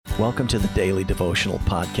Welcome to the Daily Devotional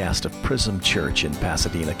Podcast of Prism Church in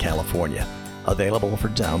Pasadena, California. Available for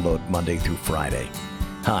download Monday through Friday.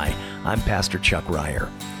 Hi, I'm Pastor Chuck Ryer.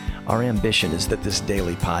 Our ambition is that this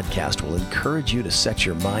daily podcast will encourage you to set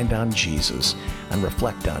your mind on Jesus and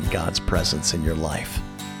reflect on God's presence in your life.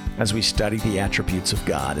 As we study the attributes of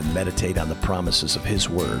God and meditate on the promises of His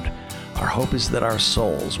Word, our hope is that our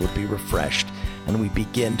souls would be refreshed and we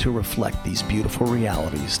begin to reflect these beautiful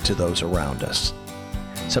realities to those around us.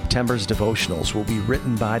 September's devotionals will be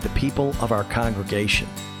written by the people of our congregation.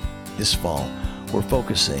 This fall, we're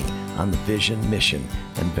focusing on the vision, mission,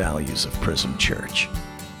 and values of Prism Church.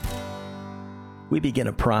 We begin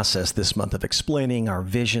a process this month of explaining our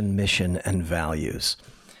vision, mission, and values.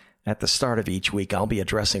 At the start of each week, I'll be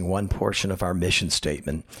addressing one portion of our mission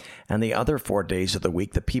statement, and the other 4 days of the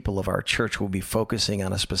week, the people of our church will be focusing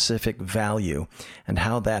on a specific value and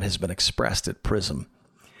how that has been expressed at Prism.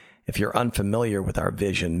 If you're unfamiliar with our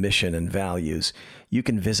vision, mission, and values, you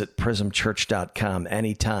can visit prismchurch.com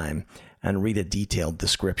anytime and read a detailed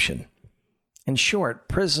description. In short,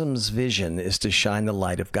 Prism's vision is to shine the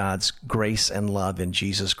light of God's grace and love in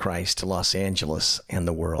Jesus Christ to Los Angeles and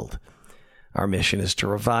the world. Our mission is to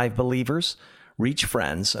revive believers, reach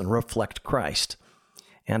friends, and reflect Christ.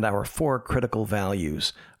 And our 4 critical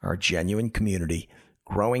values are genuine community,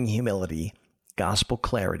 growing humility, gospel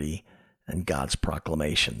clarity, and God's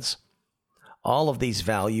proclamations. All of these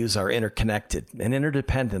values are interconnected and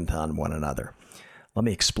interdependent on one another. Let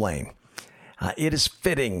me explain. It is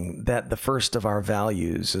fitting that the first of our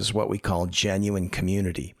values is what we call genuine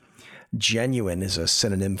community. Genuine is a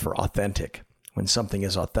synonym for authentic. When something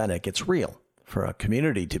is authentic, it's real. For a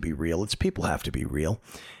community to be real, its people have to be real.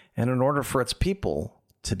 And in order for its people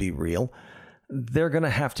to be real, they're going to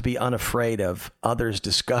have to be unafraid of others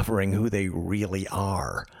discovering who they really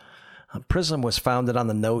are. Prism was founded on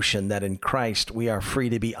the notion that in Christ we are free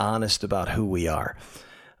to be honest about who we are.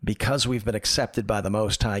 Because we've been accepted by the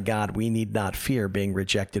Most High God, we need not fear being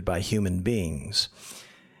rejected by human beings.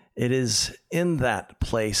 It is in that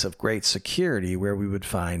place of great security where we would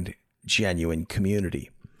find genuine community.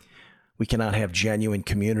 We cannot have genuine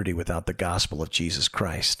community without the gospel of Jesus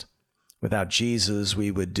Christ. Without Jesus,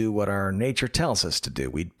 we would do what our nature tells us to do.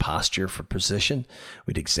 We'd posture for position.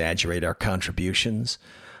 We'd exaggerate our contributions,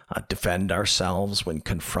 defend ourselves when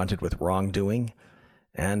confronted with wrongdoing,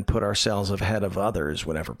 and put ourselves ahead of others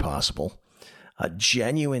whenever possible. A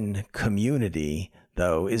genuine community,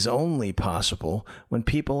 though, is only possible when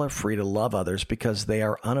people are free to love others because they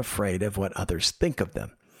are unafraid of what others think of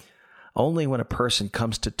them. Only when a person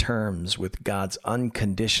comes to terms with God's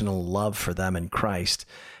unconditional love for them in Christ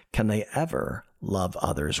can they ever love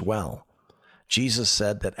others well. Jesus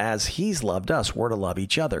said that as He's loved us, we're to love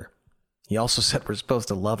each other. He also said we're supposed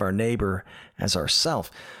to love our neighbor as ourselves.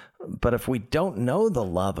 But if we don't know the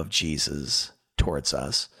love of Jesus towards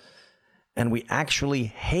us, and we actually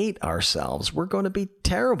hate ourselves, we're going to be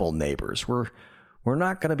terrible neighbors. We're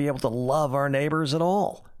not going to be able to love our neighbors at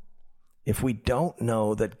all. If we don't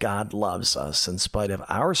know that God loves us in spite of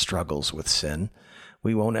our struggles with sin,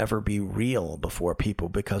 we won't ever be real before people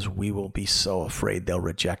because we will be so afraid they'll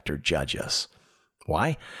reject or judge us.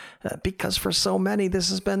 Why? Because for so many,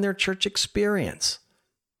 this has been their church experience.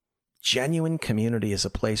 Genuine community is a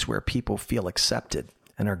place where people feel accepted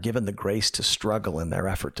and are given the grace to struggle in their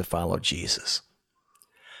effort to follow Jesus.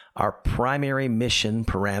 Our primary mission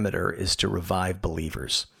parameter is to revive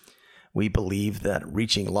believers. We believe that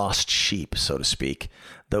reaching lost sheep, so to speak,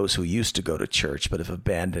 those who used to go to church but have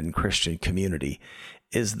abandoned Christian community,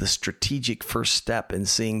 is the strategic first step in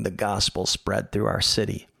seeing the gospel spread through our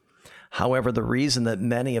city. However, the reason that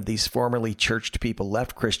many of these formerly churched people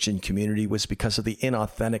left Christian community was because of the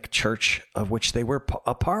inauthentic church of which they were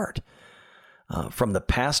a part. From the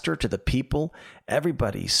pastor to the people,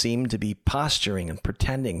 everybody seemed to be posturing and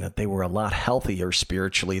pretending that they were a lot healthier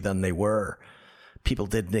spiritually than they were. People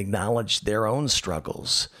didn't acknowledge their own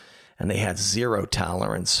struggles, and they had zero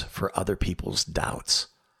tolerance for other people's doubts.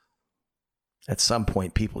 At some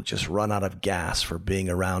point, people just run out of gas for being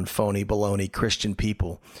around phony baloney Christian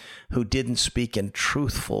people who didn't speak in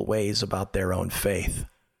truthful ways about their own faith.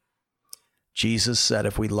 Jesus said,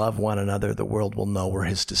 if we love one another, the world will know we're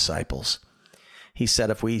His disciples. He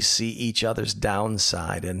said, if we see each other's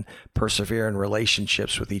downside and persevere in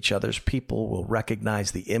relationships with each other's people, will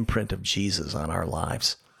recognize the imprint of Jesus on our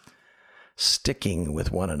lives. Sticking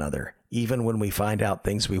with one another, even when we find out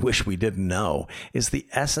things we wish we didn't know, is the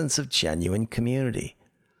essence of genuine community.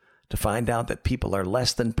 To find out that people are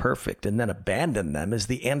less than perfect and then abandon them is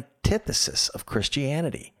the antithesis of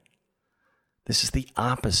Christianity. This is the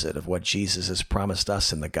opposite of what Jesus has promised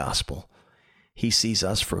us in the gospel. He sees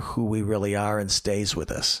us for who we really are and stays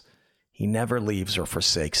with us. He never leaves or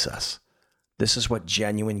forsakes us. This is what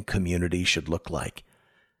genuine community should look like.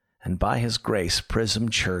 And by His grace, Prism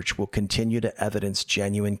Church will continue to evidence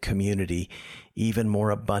genuine community even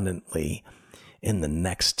more abundantly in the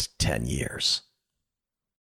next 10 years.